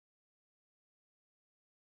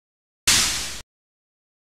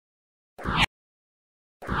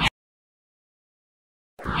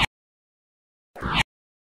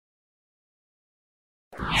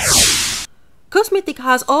Cosmetic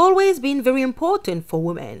has always been very important for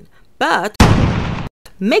women, but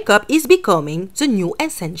makeup is becoming the new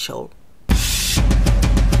essential.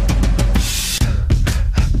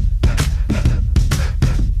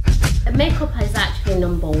 Makeup is actually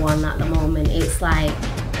 #1 at the moment. It's like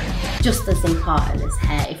just as important as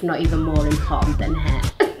hair, if not even more important than hair.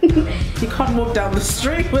 You can't walk down the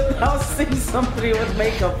street without seeing somebody with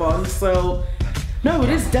makeup on, so no, it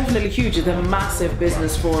is definitely huge. It's a massive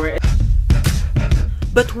business for it.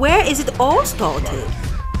 But where is it all started?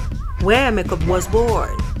 Where makeup was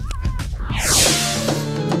born?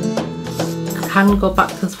 Can go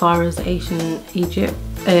back as far as ancient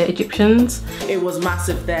Egyptians. It was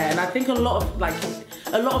massive there, and I think a lot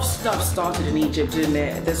of stuff started in Egypt, didn't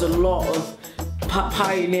it? There's a lot of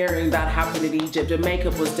pioneering that happened in Egypt, and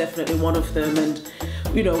makeup was definitely one of them. And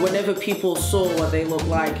you know, whenever people saw what they looked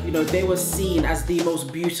like, you know, they were seen as the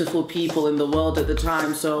most beautiful people in the world at the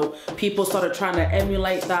time. So people started trying to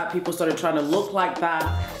emulate that, people started trying to look like that.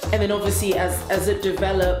 And then obviously as it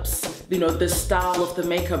develops, you know, the style of the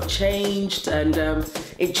makeup changed, and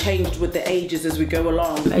it changed with the ages as we go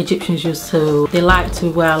along. Egyptians they like to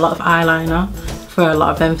wear a lot of eyeliner for a lot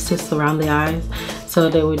of emphasis around the eyes. So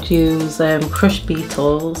they would use crushed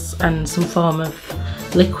beetles and some form of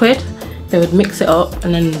liquid. They would mix it up,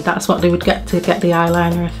 and then that's what they would get to get the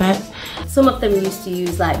eyeliner effect. Some of them used to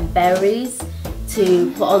use like berries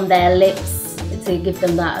to put on their lips to give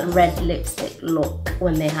them that red lipstick look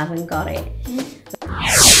when they haven't got it.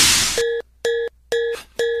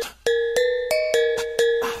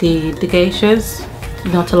 The geishas,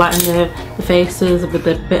 you know, to lighten the faces with a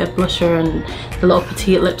bit of blusher and the little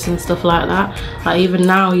petite lips and stuff like that. Like even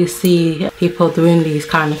now you see people doing these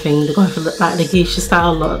kind of things. They're going for like the geisha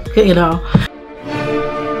style look, you know.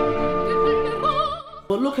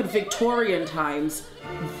 But look at Victorian times.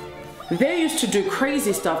 They used to do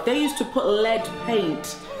crazy stuff. They used to put lead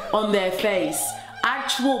paint on their face,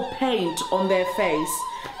 actual paint on their face.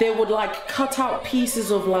 They would like cut out pieces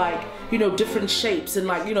of like, you know, different shapes and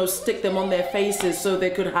like, you know, stick them on their faces so they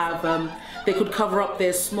could have, they could cover up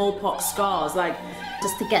their smallpox scars, like.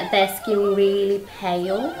 Just to get their skin really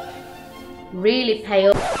pale. Really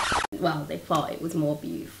pale. Well, they thought it was more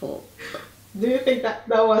beautiful. Do you think that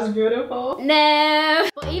was beautiful? No!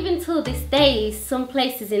 But even till this day, some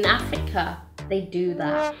places in Africa, they do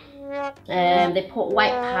that. They put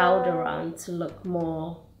white powder on to look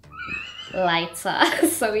more lighter.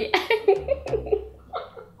 So yeah.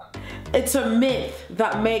 It's a myth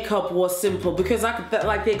that makeup was simple, because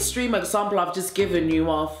like the extreme example I've just given you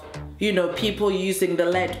of, you know, people using the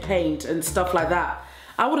lead paint and stuff like that.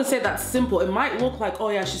 I wouldn't say that's simple. It might look like, oh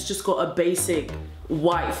yeah, she's just got a basic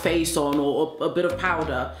white face on or a bit of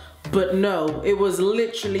powder. But no, it was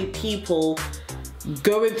literally people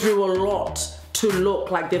going through a lot to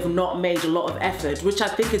look like they've not made a lot of effort, which I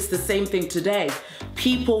think is the same thing today.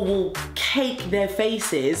 People will cake their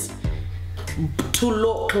faces to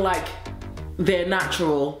look like they're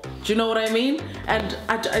natural. Do you know what I mean? And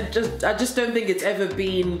I just don't think it's ever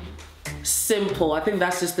been simple. I think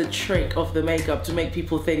that's just the trick of the makeup, to make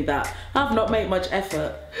people think that I've not made much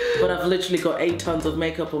effort, but I've literally got 8 tons of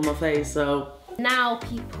makeup on my face. So now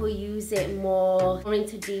people use it more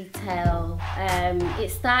into detail.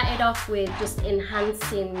 It started off with just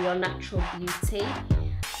enhancing your natural beauty.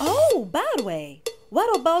 Oh, by the way,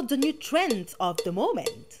 what about the new trends of the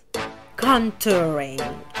moment? Contouring.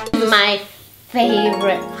 My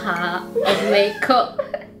favorite part of makeup.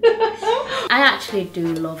 I actually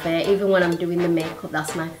do love it. Even when I'm doing the makeup,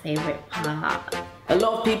 that's my favorite part. A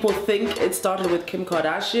lot of people think it started with Kim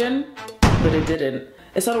Kardashian, but it didn't.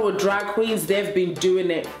 It started with drag queens. They've been doing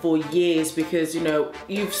it for years, because, you know,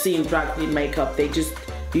 you've seen drag queen makeup. They just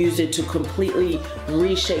use it to completely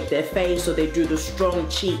reshape their face. So they do the strong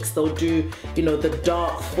cheeks, they'll do, you know, the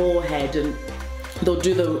dark forehead, and they'll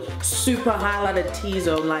do the super highlighted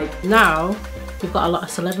T-zone. Like now, we've got a lot of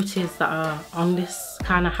celebrities that are on this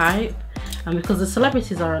kind of hype, and because the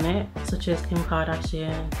celebrities are on it, such as Kim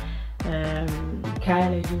Kardashian,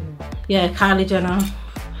 Kylie Jenner. Yeah, Kylie Jenner.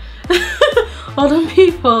 All them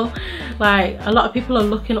people, like a lot of people are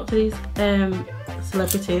looking up to these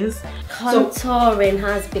celebrities. Contouring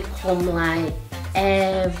has become like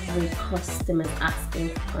every customer's asking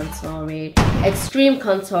for contouring. Extreme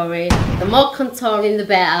contouring. The more contouring, the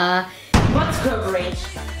better. what's coverage?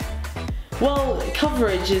 Well,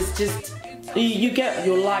 coverage is just, you get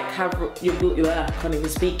your light coverage, I can't even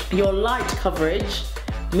speak. Your light coverage,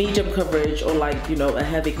 medium coverage, or like, you know, a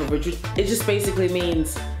heavy coverage. It just basically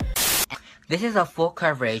means this is a full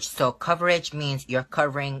coverage, so coverage means you're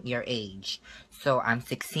covering your age. So I'm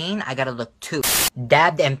 16, I gotta look 2.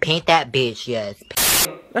 Dabbed and paint that bitch, yes.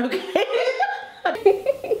 okay.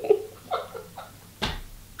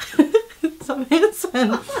 that makes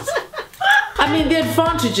sense. I mean, the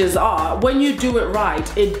advantages are when you do it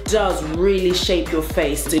right, it does really shape your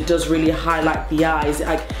face. It does really highlight the eyes.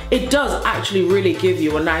 Like, it does actually really give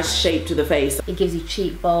you a nice shape to the face. It gives you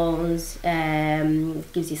cheekbones,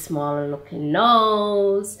 gives you smaller looking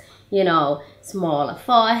nose, you know, smaller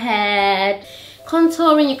forehead.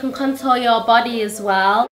 Contouring, you can contour your body as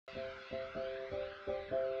well.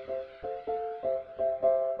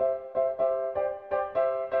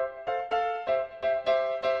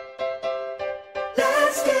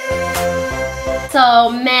 So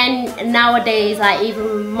men nowadays, like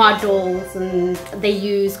even models, and they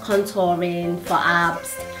use contouring for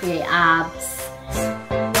abs, to create abs.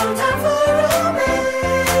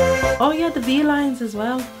 Oh yeah, the V-lines as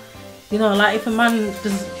well. You know, like if a man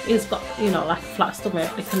is got, you know, like a flat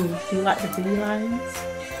stomach, they can do like the V-lines.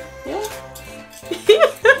 Yeah.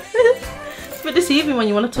 It's a bit deceiving when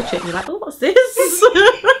you want to touch it and you're like, oh, what's this?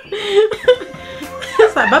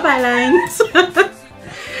 It's like bye-bye lines.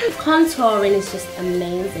 Contouring is just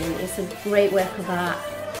amazing. It's a great work of art.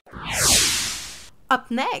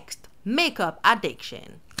 Up next, makeup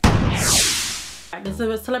addiction. There's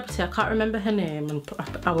a celebrity, I can't remember her name, and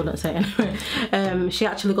I wouldn't say it anyway. She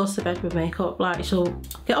actually goes to bed with makeup. Like, she'll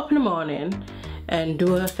get up in the morning and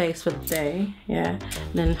do her face for the day, yeah,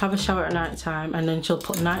 and then have a shower at night time, and then she'll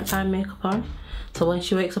put nighttime makeup on. So when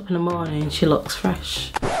she wakes up in the morning, she looks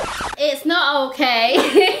fresh. It's not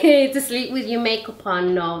okay to sleep with your makeup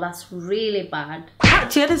on. No, that's really bad.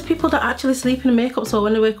 Actually, there's people that actually sleep in makeup, so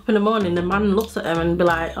when they wake up in the morning, the man looks at them and be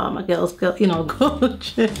like, oh, my girl's, you know,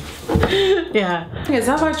 gorgeous. Yeah. Yes,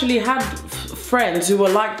 I've actually had friends who were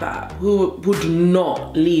like that, who would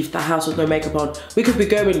not leave the house with no makeup on. We could be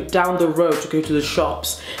going down the road to go to the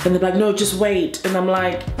shops, and they're like, no, just wait. And I'm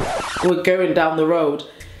like, we're going down the road.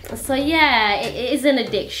 So yeah, it is an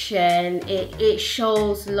addiction. It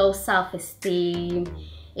shows low self-esteem.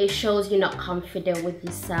 It shows you're not confident with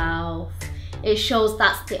yourself. It shows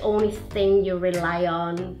that's the only thing you rely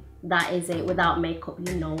on. That is it. Without makeup,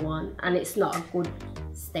 you're no one. And it's not a good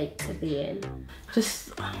state to be in.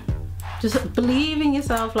 Just believe in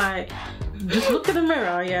yourself. Like, just look in the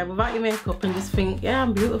mirror, yeah, without your makeup, and just think, yeah,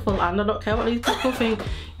 I'm beautiful, and I don't care what these people think.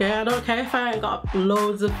 Yeah, I don't care if I ain't got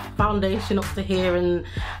loads of foundation up to here and,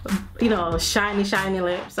 you know, shiny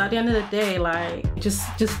lips. At the end of the day, like, just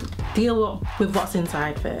deal with what's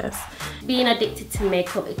inside first. Being addicted to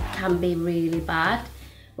makeup, it can be really bad,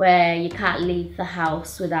 where you can't leave the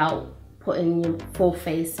house without putting your full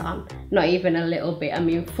face on. Not even a little bit, I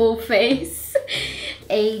mean full face.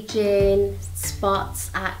 Aging,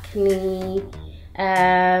 spots, acne,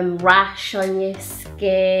 rash on your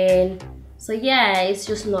skin. So yeah, it's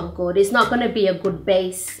just not good. It's not going to be a good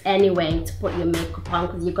base anyway to put your makeup on,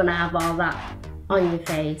 because you're going to have all that on your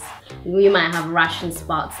face. You might have rash and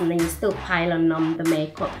spots, and then you're still piling on the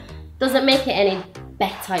makeup. Doesn't make it any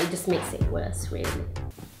better, it just makes it worse, really.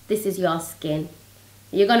 This is your skin.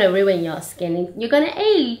 You're gonna ruin your skin. You're gonna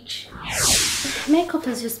age. Makeup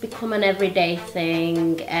has just become an everyday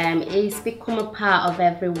thing. It's become a part of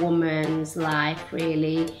every woman's life,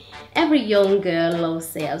 really. Every young girl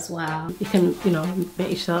loves it as well. You can, you know, make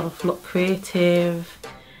yourself look creative.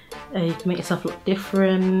 You can make yourself look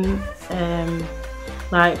different.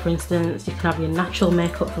 Like, for instance, you can have your natural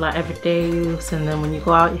makeup for like everyday use, and then when you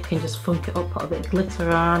go out, you can just funk it up, put a bit of glitter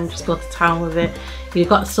on, just go to town with it. You've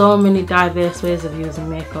got so many diverse ways of using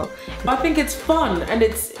makeup. I think it's fun, and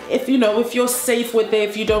it's, if you're safe with it,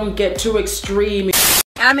 if you don't get too extreme.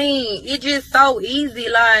 I mean, it's just so easy,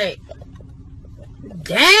 like,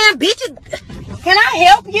 damn, bitches, can I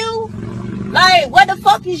help you? Like, what the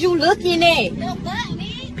fuck is you looking at? No butt,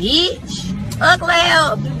 bitch. Ugly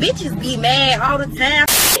hell, bitches be mad all the time.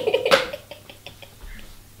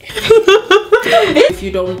 If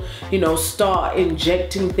you don't, you know, start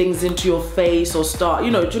injecting things into your face, or start,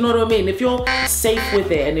 you know, do you know what I mean? If you're safe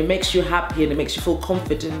with it and it makes you happy and it makes you feel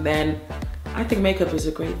confident, then I think makeup is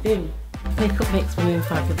a great thing. Makeup makes women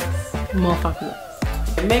fabulous, more fabulous.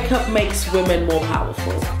 Makeup makes women more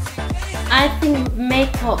powerful. I think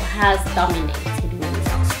makeup has dominated women.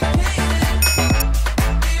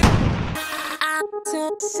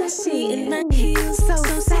 Sassy in my heels.